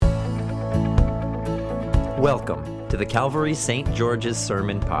Welcome to the Calvary St. George's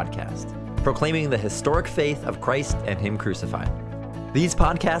Sermon Podcast, proclaiming the historic faith of Christ and Him crucified. These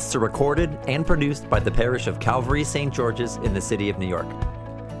podcasts are recorded and produced by the parish of Calvary St. George's in the city of New York.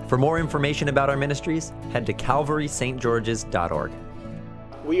 For more information about our ministries, head to calvarystgeorges.org.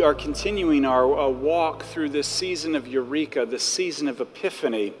 We are continuing our walk through this season of Eureka, this season of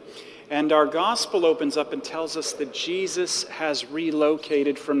Epiphany. And our gospel opens up and tells us that Jesus has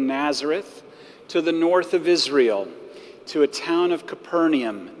relocated from Nazareth to the north of Israel, to a town of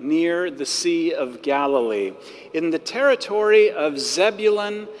Capernaum near the Sea of Galilee, in the territory of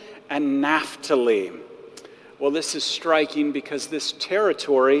Zebulun and Naphtali. Well, this is striking because this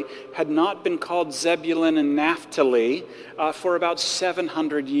territory had not been called Zebulun and Naphtali for about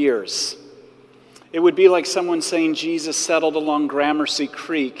 700 years. It would be like someone saying Jesus settled along Gramercy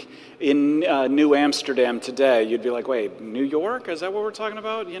Creek in New Amsterdam today. You'd be like, wait, New York? Is that what we're talking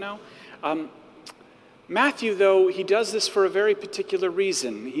about? Matthew, though, he does this for a very particular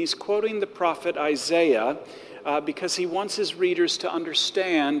reason. He's quoting the prophet Isaiah because he wants his readers to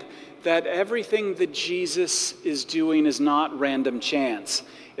understand that everything that Jesus is doing is not random chance.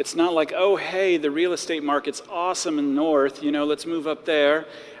 It's not like, oh, hey, the real estate market's awesome in the north, let's move up there,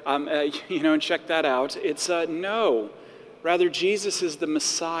 and check that out. It's no. Rather, Jesus is the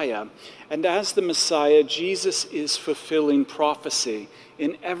Messiah. And as the Messiah, Jesus is fulfilling prophecy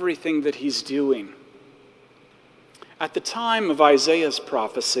in everything that he's doing. At the time of Isaiah's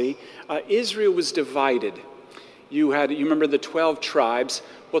prophecy, Israel was divided. You remember the 12 tribes?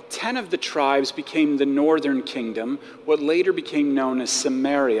 Well, 10 of the tribes became the northern kingdom, what later became known as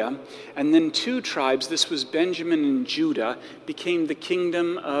Samaria. And then 2 tribes, this was Benjamin and Judah, became the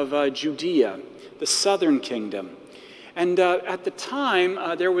kingdom of Judea, the southern kingdom. And at the time,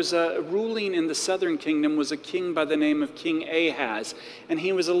 there was a ruling in the southern kingdom, was a king by the name of King Ahaz. And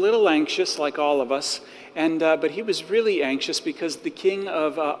he was a little anxious, like all of us, but he was really anxious because the king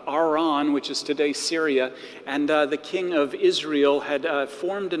of Aram, which is today Syria, and the king of Israel had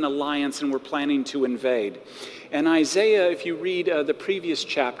formed an alliance and were planning to invade. And Isaiah, if you read the previous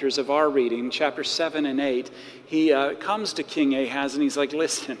chapters of our reading, chapter 7 and 8, he comes to King Ahaz and he's like,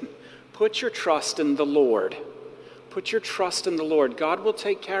 listen, put your trust in the Lord. Put your trust in the Lord. God will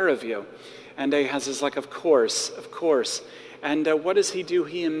take care of you. And Ahaz is like, of course. And what does he do?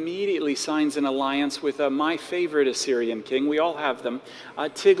 He immediately signs an alliance with my favorite Assyrian king. We all have them,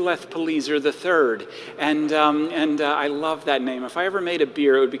 Tiglath-Pileser III. And I love that name. If I ever made a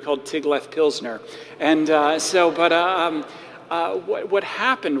beer, it would be called Tiglath-Pilsner. And what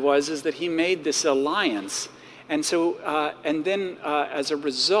happened was that he made this alliance. And so, then as a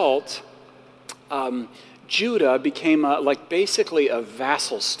result, Judah became basically a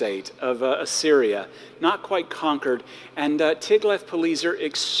vassal state of Assyria, not quite conquered, and Tiglath-Pileser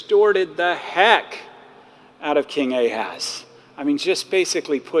extorted the heck out of King Ahaz. I mean, just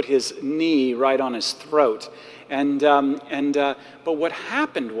basically put his knee right on his throat. But what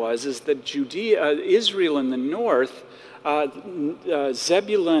happened was that Israel in the north,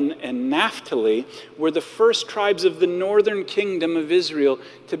 Zebulun and Naphtali were the first tribes of the northern kingdom of Israel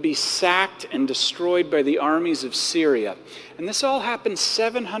to be sacked and destroyed by the armies of Syria. And this all happened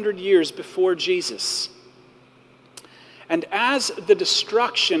 700 years before Jesus. And as the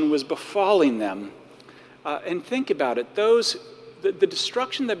destruction was befalling them, and think about it, the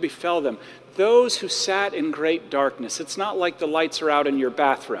destruction that befell them, those who sat in great darkness. It's not like the lights are out in your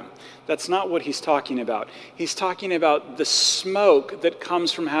bathroom. That's not what he's talking about. He's talking about the smoke that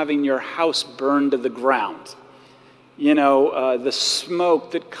comes from having your house burned to the ground. The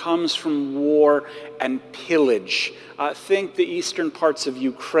smoke that comes from war and pillage. Think the eastern parts of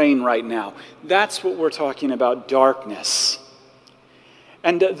Ukraine right now. That's what we're talking about, darkness.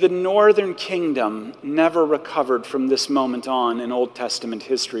 And the northern kingdom never recovered from this moment on in Old Testament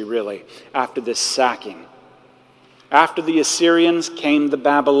history, really, after this sacking. After the Assyrians came the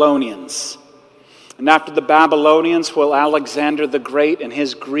Babylonians. And after the Babylonians, Alexander the Great and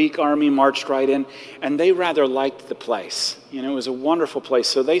his Greek army marched right in, and they rather liked the place. It was a wonderful place,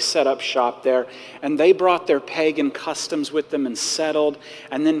 so they set up shop there, and they brought their pagan customs with them and settled,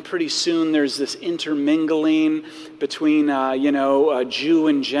 and then pretty soon there's this intermingling between, Jew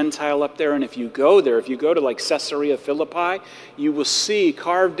and Gentile up there, and if you go to like Caesarea Philippi, you will see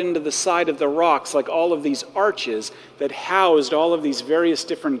carved into the side of the rocks like all of these arches that housed all of these various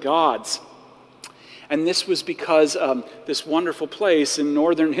different gods. And this was because this wonderful place in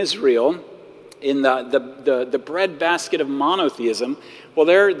northern Israel, in the breadbasket of monotheism,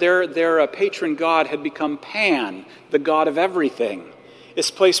 their patron god had become Pan, the god of everything. This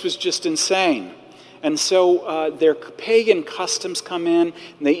place was just insane. And so their pagan customs come in,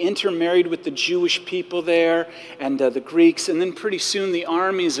 and they intermarried with the Jewish people there and the Greeks. And then pretty soon the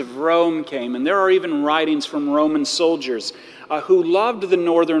armies of Rome came. And there are even writings from Roman soldiers who loved the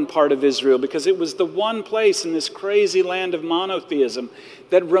northern part of Israel because it was the one place in this crazy land of monotheism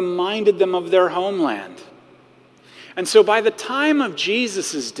that reminded them of their homeland. And so by the time of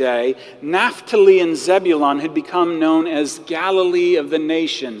Jesus' day, Naphtali and Zebulun had become known as Galilee of the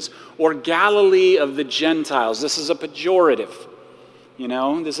nations, or Galilee of the Gentiles. This is a pejorative.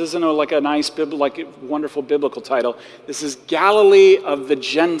 This isn't like a nice, wonderful biblical title. This is Galilee of the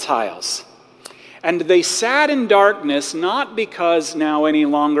Gentiles. And they sat in darkness, not because now any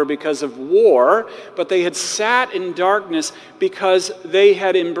longer because of war, but they had sat in darkness because they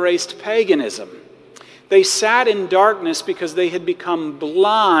had embraced paganism. They sat in darkness because they had become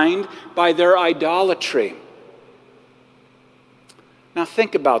blind by their idolatry. Now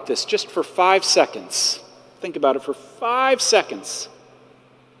think about this just for 5 seconds. Think about it for 5 seconds.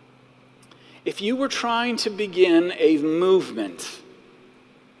 If you were trying to begin a movement,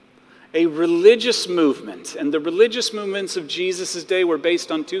 a religious movement, and the religious movements of Jesus' day were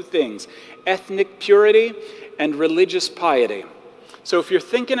based on 2 things: ethnic purity and religious piety. So if you're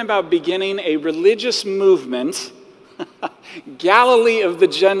thinking about beginning a religious movement, Galilee of the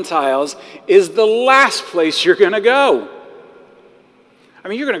Gentiles is the last place you're going to go. I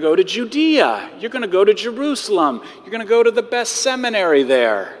mean, you're going to go to Judea. You're going to go to Jerusalem. You're going to go to the best seminary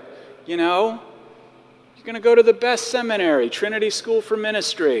there. You're going to go to the best seminary, Trinity School for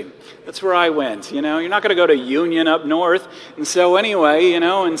Ministry. That's where I went. You're not going to go to Union up north. And so anyway,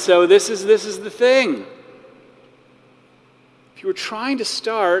 and so this is the thing. If you were trying to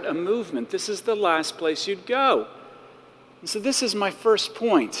start a movement, this is the last place you'd go. And so this is my first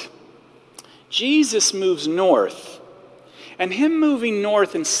point. Jesus moves north. And him moving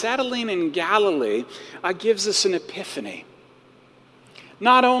north and settling in Galilee gives us an epiphany.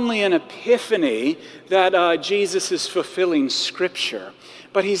 Not only an epiphany that Jesus is fulfilling Scripture,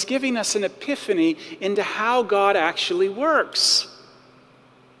 but he's giving us an epiphany into how God actually works.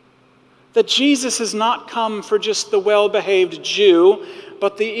 That Jesus has not come for just the well-behaved Jew,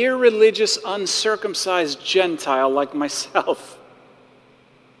 but the irreligious, uncircumcised Gentile like myself.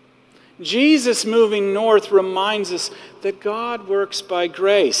 Jesus moving north reminds us that God works by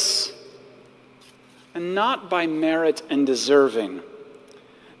grace and not by merit and deserving.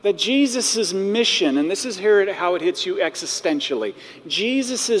 That Jesus' mission, and this is here how it hits you existentially,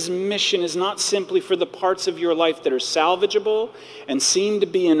 Jesus' mission is not simply for the parts of your life that are salvageable and seem to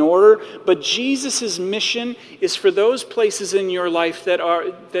be in order, but Jesus' mission is for those places in your life that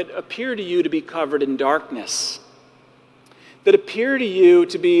appear to you to be covered in darkness, that appear to you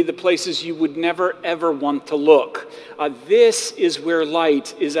to be the places you would never ever want to look. This is where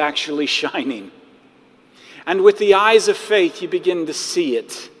light is actually shining. And with the eyes of faith, you begin to see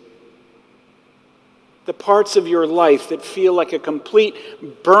it. The parts of your life that feel like a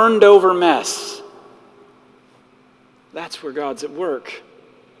complete burned over mess. That's where God's at work.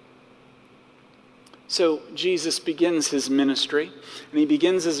 So Jesus begins his ministry, and he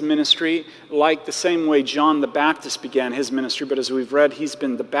begins his ministry like the same way John the Baptist began his ministry, but as we've read,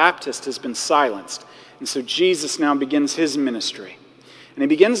 the Baptist has been silenced. And so Jesus now begins his ministry. And he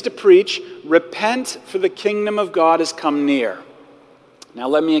begins to preach, "Repent, for the kingdom of God has come near." Now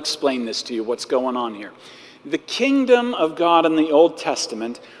let me explain this to you, what's going on here. The kingdom of God in the Old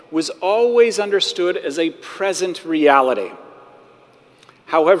Testament was always understood as a present reality.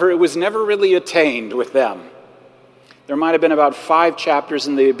 However, it was never really attained with them. There might have been about 5 chapters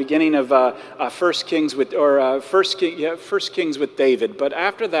in the beginning of 1 Kings with David, but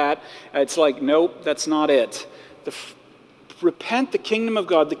after that, it's like, nope, that's not it. Repent, the kingdom of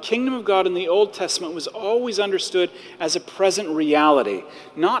God. The kingdom of God in the Old Testament was always understood as a present reality,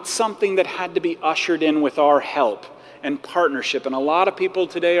 not something that had to be ushered in with our help and partnership. And a lot of people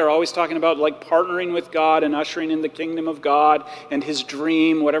today are always talking about like partnering with God and ushering in the kingdom of God and his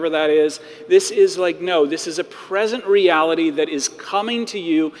dream, whatever that is. This is like, no, this is a present reality that is coming to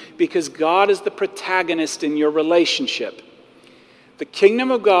you because God is the protagonist in your relationship. The kingdom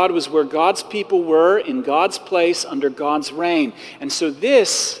of God was where God's people were, in God's place, under God's reign. And so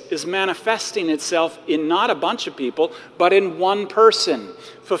this is manifesting itself in not a bunch of people, but in one person,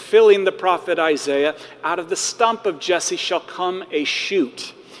 fulfilling the prophet Isaiah, "Out of the stump of Jesse shall come a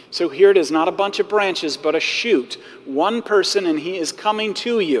shoot." So here it is, not a bunch of branches, but a shoot. One person, and he is coming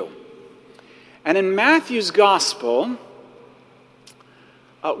to you. And in Matthew's gospel,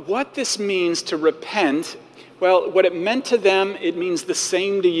 what this means to repent, well, what it meant to them, it means the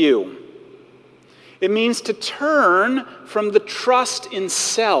same to you. It means to turn from the trust in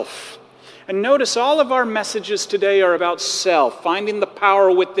self And notice all of our messages today are about self, finding the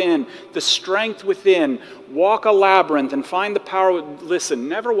power within, the strength within. Walk a labyrinth and find the power. Listen,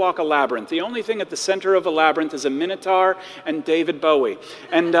 never walk a labyrinth. The only thing at the center of a labyrinth is a Minotaur and David Bowie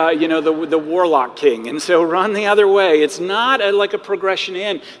and, the Warlock King. And so run the other way. It's not like a progression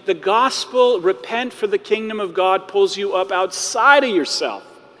in. The gospel, repent for the kingdom of God, pulls you up outside of yourself.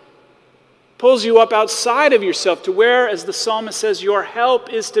 Pulls you up outside of yourself to where, as the psalmist says, your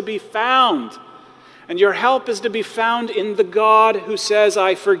help is to be found. And your help is to be found in the God who says,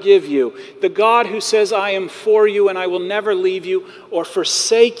 I forgive you. The God who says, I am for you and I will never leave you or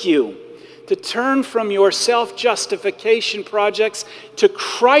forsake you. To turn from your self-justification projects to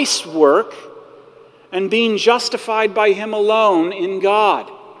Christ's work and being justified by Him alone in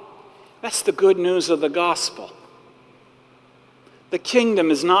God. That's the good news of the gospel. The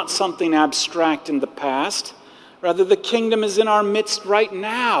kingdom is not something abstract in the past. Rather, the kingdom is in our midst right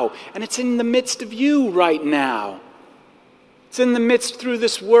now. And it's in the midst of you right now. It's in the midst through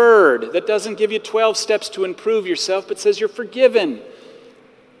this word that doesn't give you 12 steps to improve yourself, but says you're forgiven.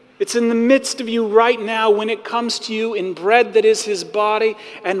 It's in the midst of you right now when it comes to you in bread that is His body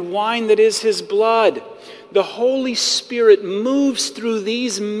and wine that is His blood. The Holy Spirit moves through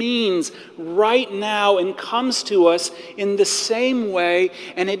these means right now and comes to us in the same way,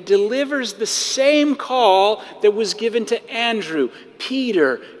 and it delivers the same call that was given to Andrew,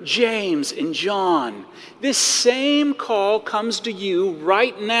 Peter, James, and John. This same call comes to you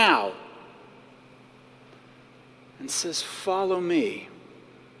right now and says, follow me,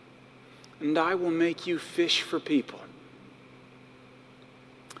 and I will make you fish for people.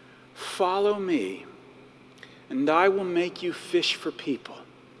 Follow me, and I will make you fish for people.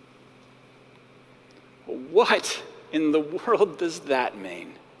 What in the world does that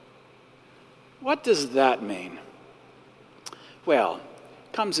mean? What does that mean? Well,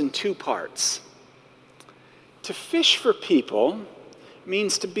 it comes in two parts. To fish for people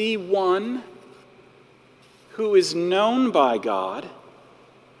means to be one who is known by God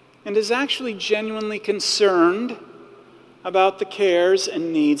and is actually genuinely concerned about the cares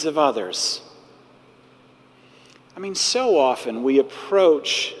and needs of others. I mean, so often we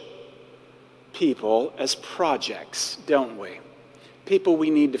approach people as projects, don't we? People we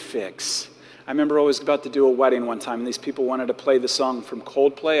need to fix. I remember I was about to do a wedding one time, and these people wanted to play the song from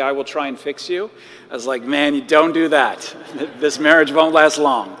Coldplay, I Will Try and Fix You. I was like, man, you don't do that. This marriage won't last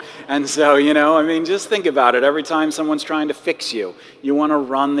long. And so, just think about it. Every time someone's trying to fix you, you want to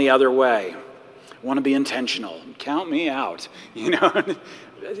run the other way. Want to be intentional. Count me out.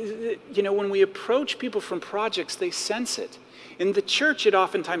 When we approach people from projects, they sense it. In the church, it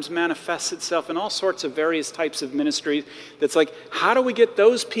oftentimes manifests itself in all sorts of various types of ministries. That's like, how do we get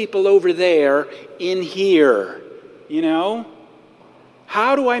those people over there in here?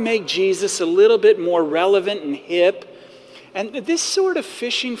 How do I make Jesus a little bit more relevant and hip? And this sort of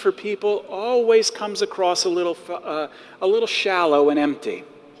fishing for people always comes across a little shallow and empty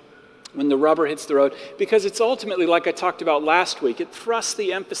when the rubber hits the road, because it's ultimately, like I talked about last week, it thrusts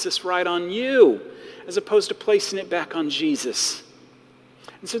the emphasis right on you as opposed to placing it back on Jesus.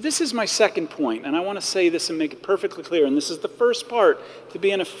 And so this is my second point, and I want to say this and make it perfectly clear, and this is the first part to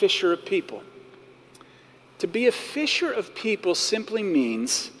being a fisher of people. To be a fisher of people simply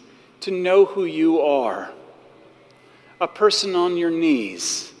means to know who you are. A person on your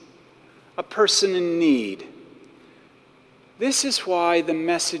knees, a person in need. This is why the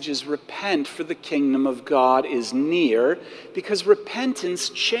message is repent, for the kingdom of God is near, because repentance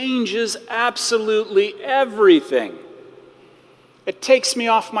changes absolutely everything. It takes me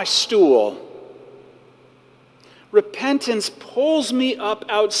off my stool. Repentance pulls me up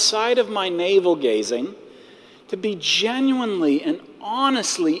outside of my navel-gazing to be genuinely and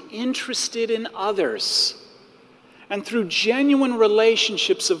honestly interested in others. And through genuine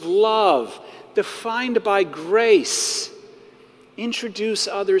relationships of love, defined by grace, introduce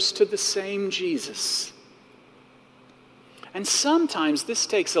others to the same Jesus. And sometimes this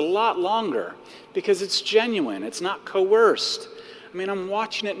takes a lot longer because it's genuine, it's not coerced. I mean, I'm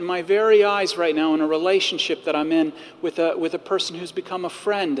watching it in my very eyes right now in a relationship that I'm in with a person who's become a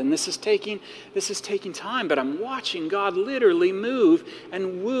friend, and this is taking time, but I'm watching God literally move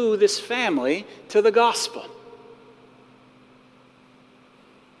and woo this family to the gospel.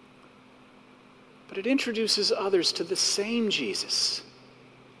 But it introduces others to the same Jesus,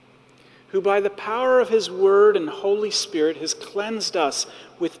 who by the power of His Word and Holy Spirit has cleansed us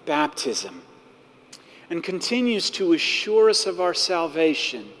with baptism and continues to assure us of our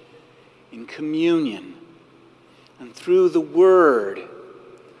salvation in communion and through the Word.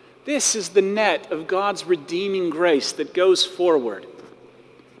 This is the net of God's redeeming grace that goes forward.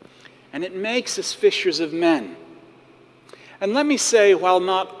 and it makes us fishers of men. And let me say, while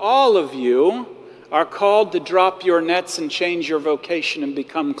not all of you are called to drop your nets and change your vocation and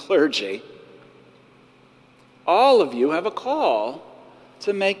become clergy, all of you have a call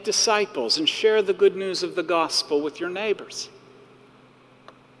to make disciples and share the good news of the gospel with your neighbors.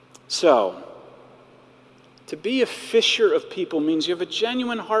 So, to be a fisher of people means you have a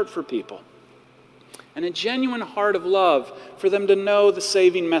genuine heart for people and a genuine heart of love for them to know the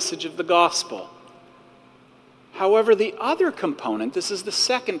saving message of the gospel. However, the other component, this is the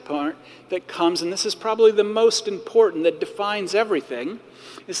second part that comes, and this is probably the most important that defines everything,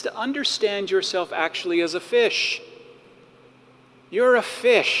 is to understand yourself actually as a fish. You're a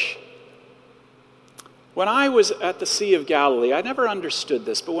fish. When I was at the Sea of Galilee, I never understood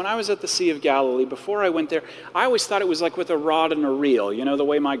this, but when I was at the Sea of Galilee, before I went there, I always thought it was like with a rod and a reel, the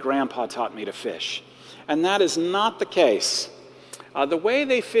way my grandpa taught me to fish. And that is not the case. The way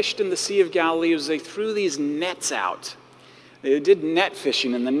they fished in the Sea of Galilee was they threw these nets out. They did net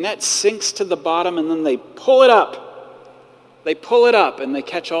fishing, and the net sinks to the bottom, and then they pull it up. They pull it up, and they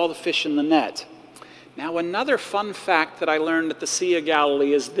catch all the fish in the net. Now, another fun fact that I learned at the Sea of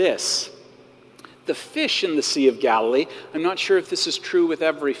Galilee is this. The fish in the Sea of Galilee, I'm not sure if this is true with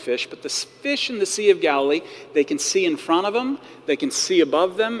every fish, but the fish in the Sea of Galilee, they can see in front of them, they can see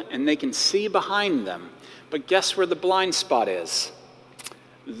above them, and they can see behind them. But guess where the blind spot is?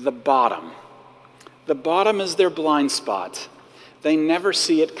 The bottom. The bottom is their blind spot. They never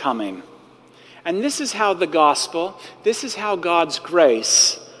see it coming. And this is how the gospel, this is how God's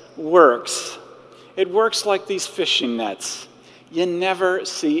grace works. It works like these fishing nets. You never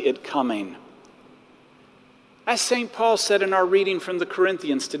see it coming. As St. Paul said in our reading from the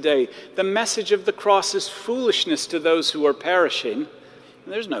Corinthians today, the message of the cross is foolishness to those who are perishing.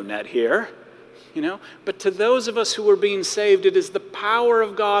 There's no net here, But to those of us who are being saved, it is the power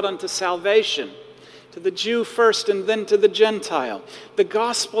of God unto salvation. To the Jew first and then to the Gentile. The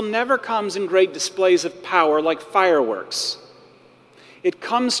gospel never comes in great displays of power like fireworks. It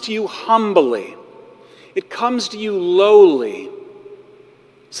comes to you humbly. It comes to you lowly,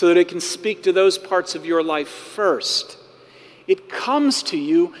 so that it can speak to those parts of your life first. It comes to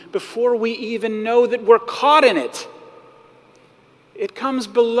you before we even know that we're caught in it. It comes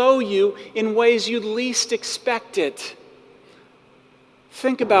below you in ways you'd least expect it.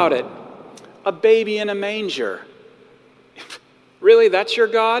 Think about it. A baby in a manger. Really, that's your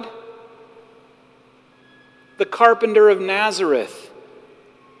God? The carpenter of Nazareth.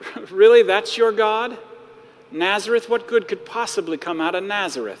 Really, that's your God? Nazareth, what good could possibly come out of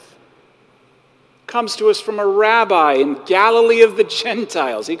Nazareth? Comes to us from a rabbi in Galilee of the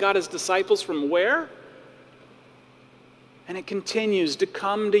Gentiles. He got his disciples from where? And it continues to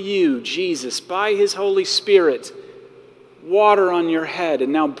come to you, Jesus, by his Holy Spirit. Water on your head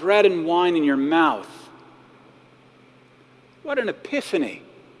and now bread and wine in your mouth. What an epiphany.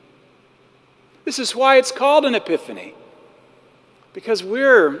 This is why it's called an epiphany. Because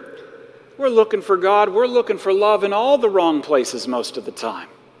we're looking for God, we're looking for love in all the wrong places most of the time.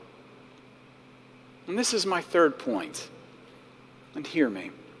 And this is my third point. And hear me.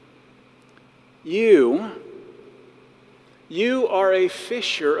 You are a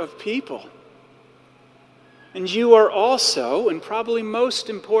fisher of people. And you are also, and probably most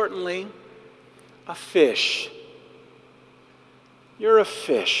importantly, a fish. You're a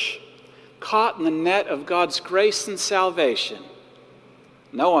fish, caught in the net of God's grace and salvation.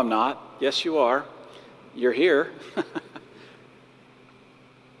 No, I'm not. Yes, you are. You're here.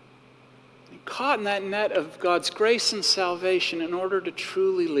 Caught in that net of God's grace and salvation in order to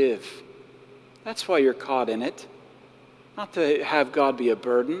truly live. That's why you're caught in it. Not to have God be a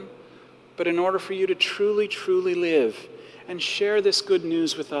burden, but in order for you to truly, truly live and share this good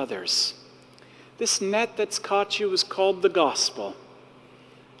news with others. This net that's caught you is called the gospel.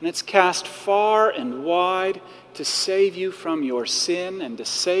 And it's cast far and wide to save you from your sin and to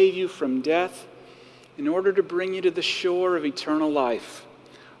save you from death in order to bring you to the shore of eternal life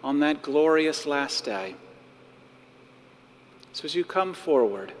on that glorious last day. So as you come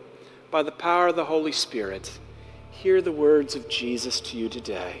forward, by the power of the Holy Spirit, hear the words of Jesus to you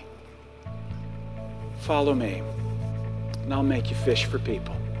today. Follow me, and I'll make you fish for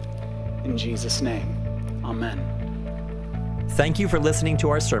people. In Jesus' name, amen. Thank you for listening to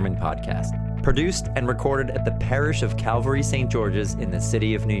our sermon podcast, produced and recorded at the parish of Calvary St. George's in the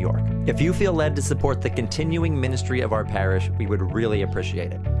city of New York. If you feel led to support the continuing ministry of our parish, we would really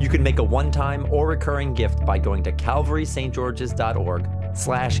appreciate it. You can make a one-time or recurring gift by going to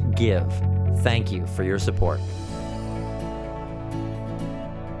calvarystgeorges.org/give. Thank you for your support.